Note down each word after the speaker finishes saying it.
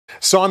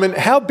Simon,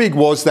 how big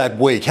was that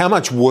week? How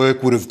much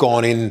work would have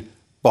gone in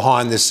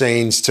behind the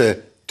scenes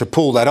to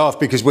pull that off?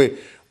 Because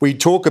we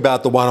talk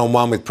about the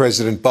one-on-one with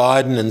President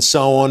Biden and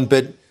so on,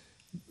 but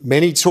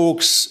many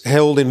talks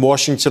held in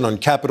Washington on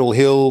Capitol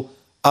Hill,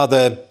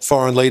 other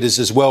foreign leaders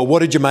as well. What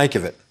did you make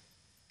of it?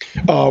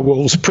 Well,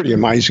 it was pretty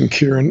amazing,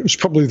 Kieran. It was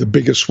probably the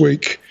biggest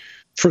week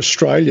for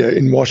Australia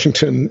in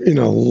Washington in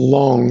a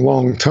long,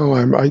 long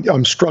time.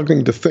 I'm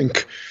struggling to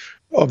think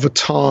of a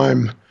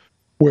time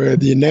where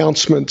the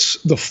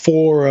announcements, the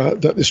fora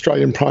that the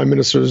Australian Prime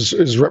Minister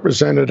is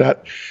represented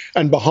at,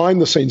 and behind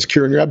the scenes,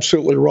 Kieran, you're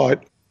absolutely right.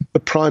 The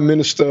Prime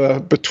Minister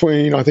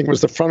between, I think it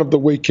was the front of the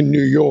week in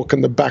New York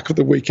and the back of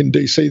the week in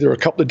DC, there were a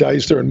couple of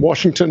days there in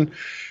Washington.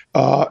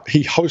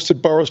 He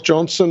hosted Boris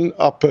Johnson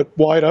up at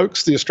White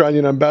Oaks, the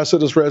Australian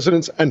ambassador's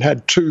residence, and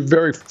had 2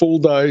 very full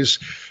days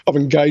of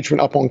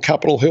engagement up on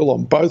Capitol Hill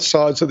on both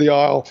sides of the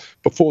aisle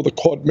before the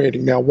Quad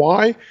meeting. Now,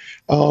 why?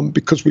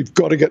 Because we've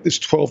got to get this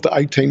 12 to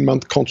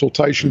 18-month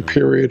consultation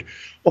period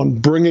on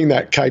bringing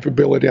that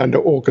capability under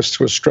AUKUS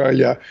to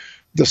Australia.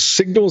 The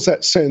signals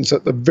that sends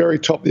at the very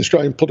top of the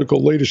Australian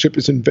political leadership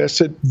is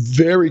invested.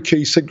 Very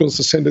key signals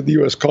to send to the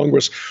US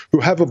Congress, who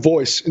have a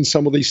voice in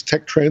some of these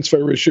tech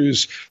transfer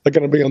issues that are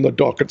going to be on the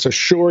docket. So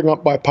shoring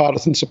up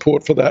bipartisan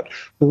support for that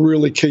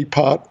really key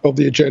part of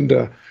the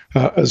agenda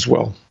as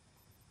well.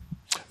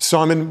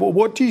 Simon,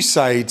 what do you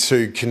say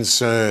to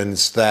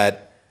concerns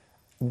that...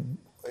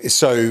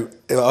 So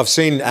I've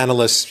seen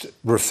analysts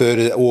refer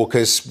to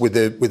AUKUS with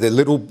a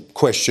little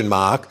question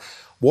mark.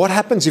 What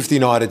happens if the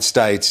United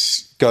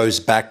States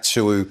goes back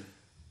to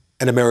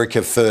an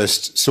America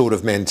first sort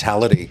of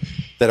mentality,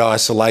 that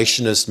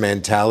isolationist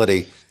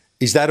mentality?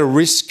 Is that a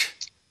risk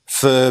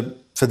for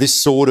this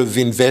sort of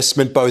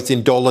investment, both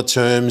in dollar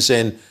terms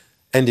and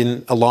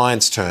in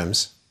alliance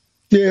terms?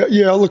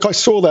 Yeah. Look, I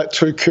saw that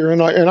too,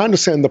 Kieran, and I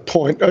understand the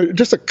point.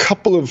 Just a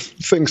couple of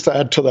things to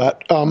add to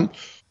that.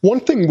 One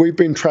thing we've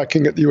been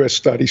tracking at the US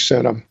Study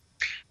Centre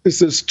is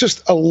there's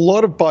just a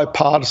lot of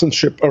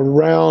bipartisanship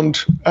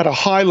around, at a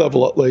high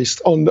level at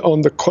least,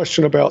 on the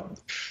question about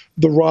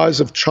the rise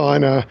of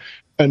China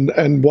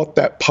and what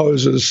that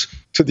poses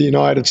to the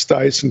United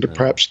States and to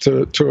perhaps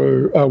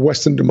to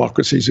Western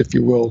democracies, if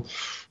you will,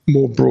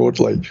 more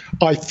broadly.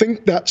 I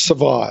think that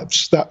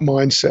survives, that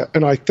mindset,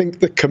 and I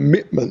think the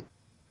commitment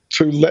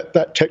to let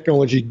that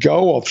technology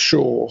go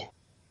offshore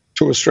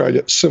to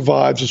Australia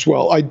survives as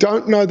well. I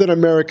don't know that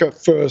America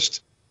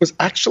first was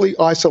actually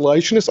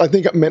isolationist. I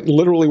think it meant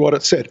literally what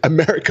it said,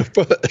 America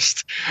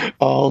first.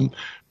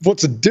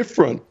 What's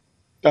different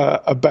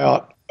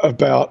about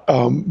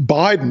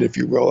Biden, if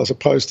you will, as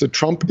opposed to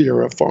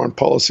Trump-era foreign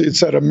policy, it's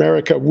that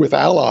America with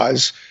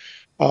allies,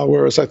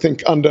 whereas I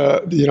think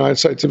under the United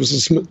States it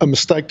was a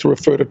mistake to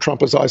refer to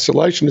Trump as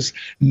isolationist,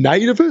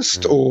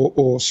 nativist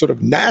or sort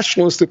of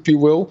nationalist, if you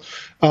will.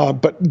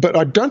 But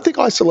I don't think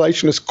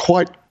isolationist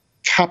quite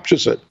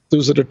captures it. There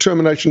was a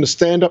determination to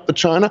stand up to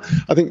China.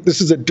 I think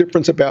this is a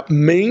difference about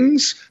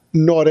means,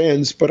 not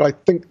ends, but I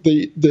think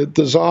the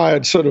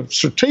desired sort of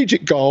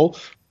strategic goal,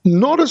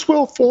 not as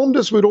well formed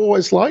as we'd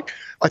always like.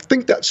 I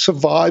think that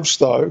survives,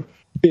 though,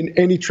 in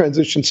any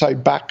transition, say,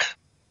 back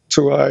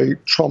to a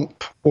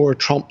Trump or a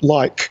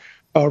Trump-like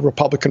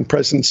Republican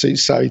presidency,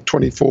 say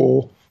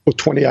 24 or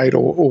 28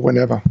 or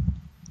whenever.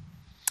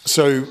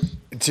 So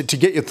to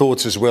get your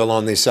thoughts as well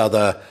on this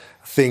other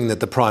thing that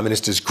the Prime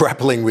Minister's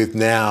grappling with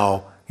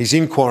now, he's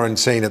in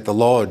quarantine at the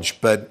Lodge,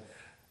 but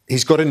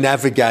he's got to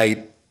navigate,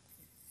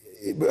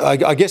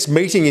 I guess,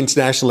 meeting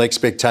international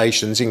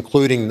expectations,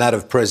 including that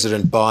of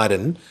President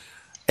Biden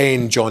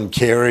and John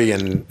Kerry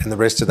and the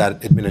rest of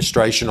that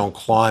administration on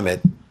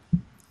climate,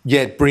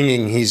 yet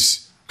bringing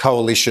his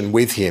coalition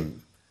with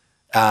him.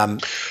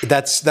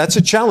 That's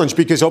a challenge,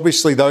 because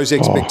obviously those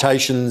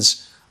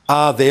expectations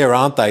are there,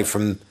 aren't they,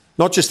 from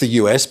not just the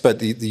US, but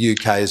the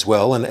UK as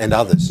well and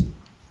others.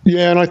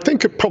 Yeah, and I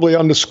think it probably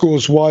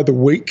underscores why the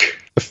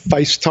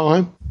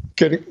FaceTime.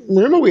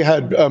 Remember we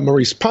had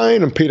Maurice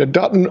Payne and Peter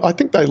Dutton. I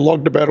think they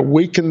logged about a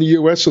week in the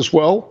US as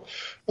well.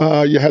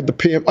 You had the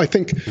PM. I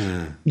think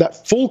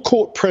that full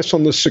court press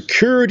on the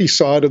security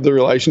side of the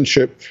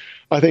relationship,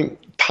 I think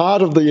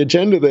part of the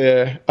agenda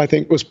there, I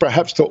think, was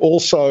perhaps to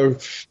also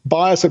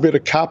buy us a bit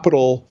of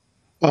capital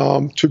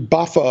to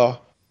buffer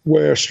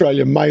where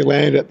Australia may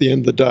land at the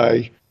end of the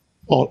day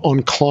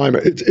on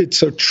climate.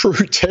 It's a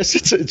true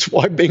test. It's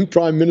why being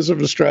Prime Minister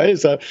of Australia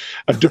is a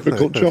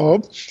difficult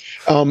job.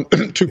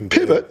 To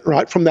pivot,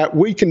 right, from that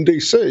week in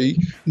DC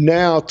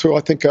now to, I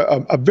think,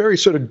 a very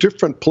sort of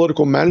different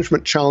political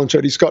management challenge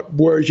that he's got,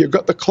 whereas you've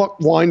got the clock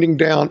winding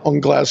down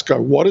on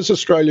Glasgow. What is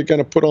Australia going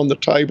to put on the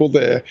table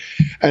there?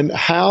 And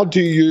how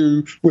do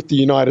you, with the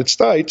United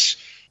States,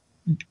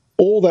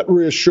 all that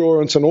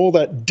reassurance and all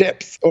that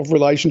depth of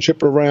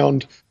relationship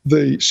around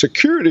the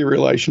security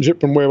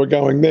relationship and where we're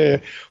going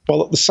there,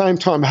 while at the same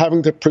time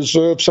having to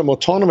preserve some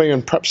autonomy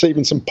and perhaps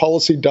even some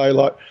policy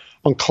daylight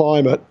on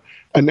climate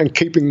and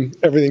keeping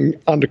everything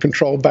under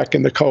control back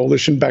in the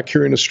coalition back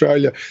here in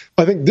Australia.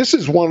 I think this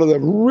is one of the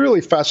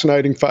really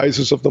fascinating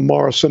phases of the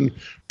Morrison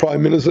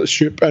prime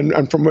ministership,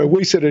 and from where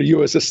we sit at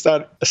US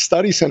a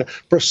study centre,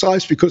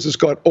 precise because it's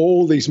got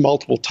all these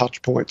multiple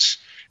touch points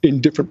in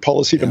different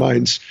policy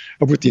domains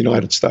with the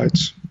United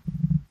States.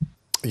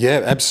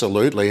 Yeah,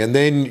 absolutely. And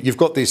then you've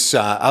got this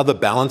other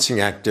balancing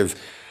act of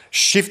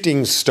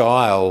shifting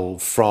style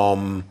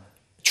from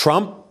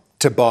Trump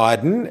to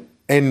Biden.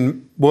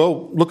 And,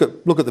 well, look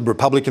at the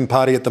Republican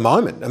Party at the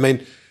moment. I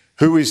mean,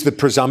 who is the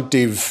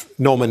presumptive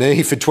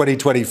nominee for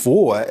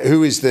 2024?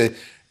 Who is the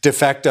de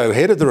facto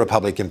head of the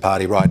Republican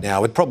Party right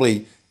now?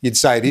 You'd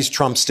say it is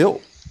Trump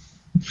still.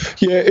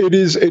 Yeah, it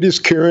is,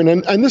 Kieran.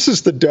 And this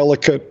is the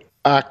delicate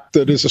act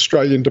that is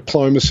Australian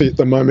diplomacy at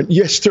the moment.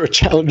 Yes, there are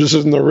challenges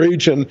in the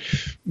region,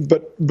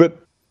 but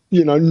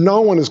no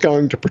one is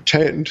going to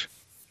pretend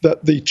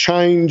that the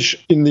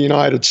change in the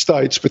United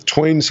States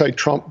between, say,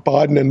 Trump,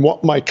 Biden, and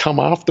what may come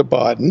after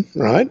Biden,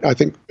 right? I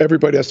think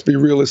everybody has to be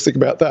realistic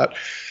about that.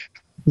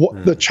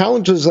 What the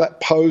challenges that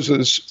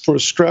poses for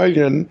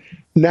Australian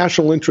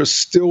national interests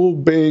still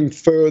being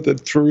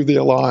furthered through the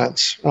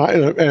alliance, right?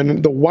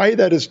 And the way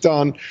that is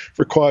done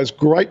requires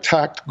great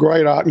tact,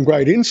 great art, and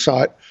great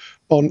insight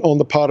on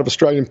the part of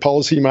Australian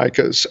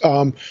policymakers,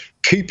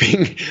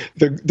 keeping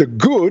the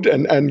good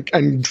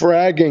and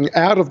dragging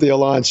out of the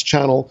alliance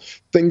channel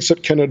things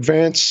that can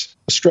advance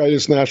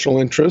Australia's national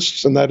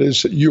interests, and that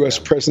is US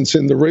presence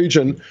in the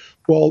region,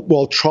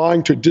 while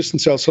trying to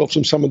distance ourselves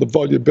from some of the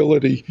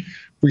vulnerability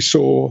we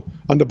saw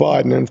under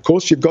Biden. And of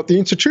course, you've got the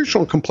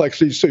institutional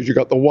complexities too. You've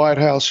got the White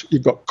House,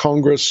 you've got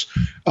Congress.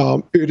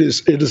 It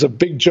is a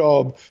big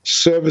job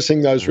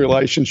servicing those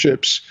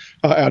relationships.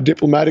 Our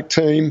diplomatic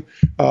team,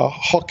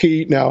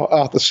 hockey, now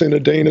Arthur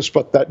Sinodinos,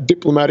 but that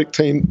diplomatic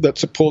team that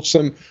supports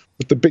them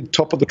with the big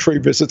top of the tree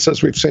visits,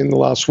 as we've seen the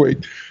last week.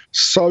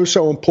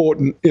 So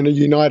important in a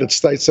United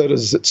States that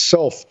is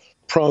itself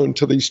prone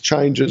to these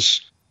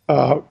changes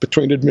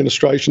between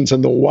administrations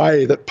and the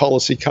way that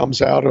policy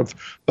comes out of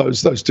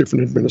those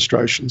different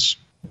administrations.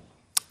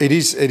 It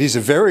is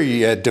a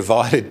very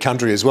divided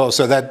country as well.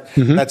 So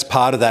that's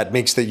part of that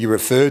mix that you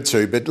referred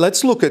to. But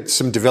let's look at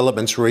some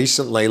developments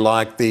recently,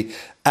 like the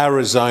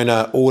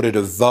Arizona audit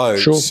of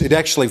votes. Sure. It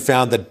actually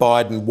found that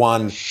Biden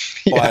won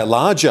by a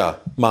larger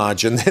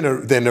margin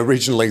than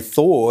originally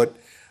thought.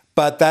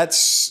 But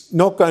that's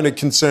not going to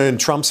concern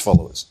Trump's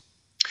followers.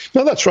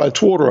 No, that's right.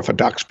 It's water off a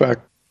duck's back,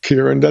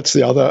 Kieran. That's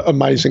the other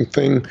amazing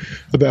thing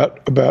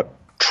about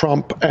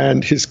Trump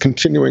and his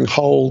continuing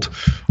hold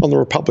on the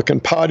Republican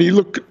Party.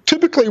 Look,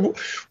 typically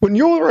when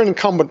you're an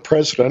incumbent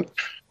president,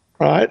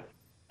 right,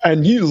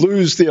 and you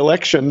lose the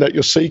election that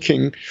you're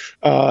seeking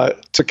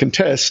to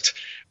contest,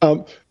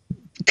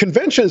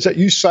 convention is that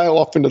you sail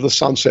off into the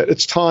sunset.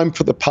 It's time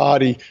for the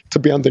party to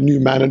be under new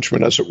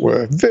management, as it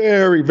were.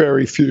 Very,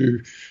 very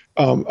few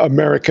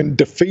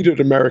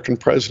defeated American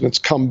presidents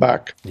come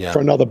back for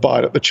another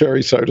bite at the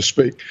cherry, so to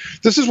speak.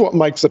 This is what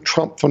makes the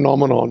Trump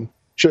phenomenon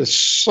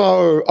just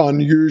so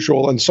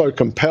unusual and so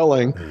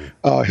compelling,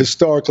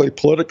 historically,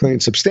 politically, and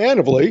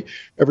substantively,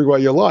 every way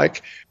you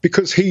like,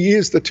 because he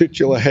is the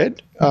titular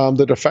head,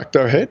 the de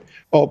facto head,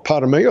 of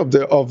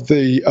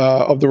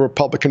the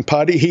Republican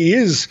Party. He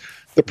is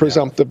the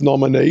presumptive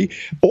nominee.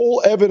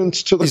 All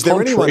evidence to the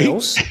contrary. Is there anyone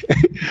else?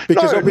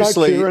 Because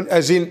obviously,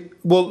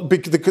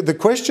 the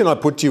question I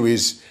put to you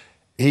is,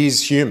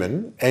 he's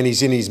human and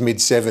he's in his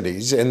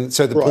mid-70s, and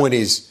so the point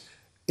is,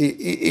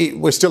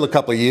 we're still a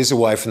couple of years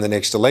away from the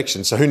next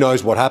election, so who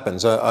knows what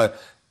happens.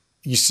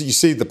 You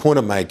see the point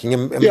I'm making. I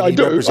mean, he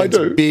represents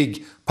a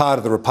big part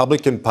of the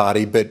Republican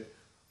Party, but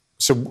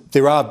so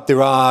there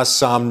are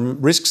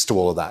some risks to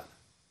all of that.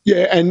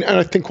 Yeah, and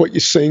I think what you're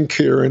seeing,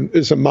 Kieran,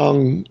 is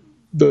among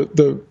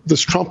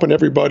this Trump and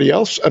everybody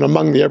else, and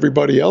among the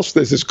everybody else,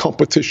 there's this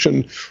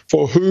competition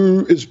for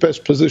who is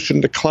best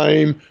positioned to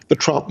claim the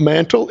Trump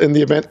mantle in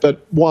the event that,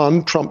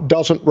 one, Trump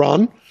doesn't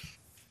run,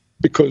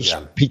 because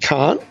he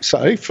can't,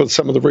 say, for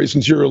some of the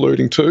reasons you're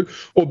alluding to,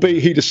 or B,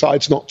 he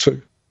decides not to.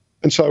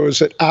 And so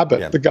is it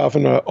Abbott, the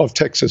governor of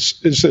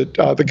Texas? Is it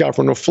the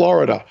governor of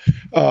Florida?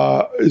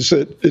 Is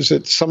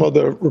it some of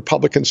the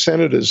Republican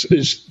senators?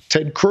 Is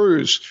Ted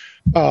Cruz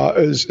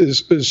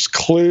is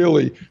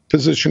clearly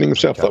positioning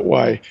himself that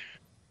way?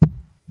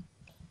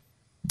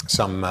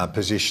 Some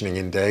positioning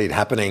indeed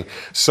happening.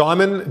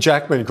 Simon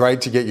Jackman, great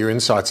to get your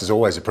insights as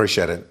always.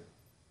 Appreciate it.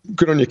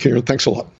 Good on you, Kieran. Thanks a lot.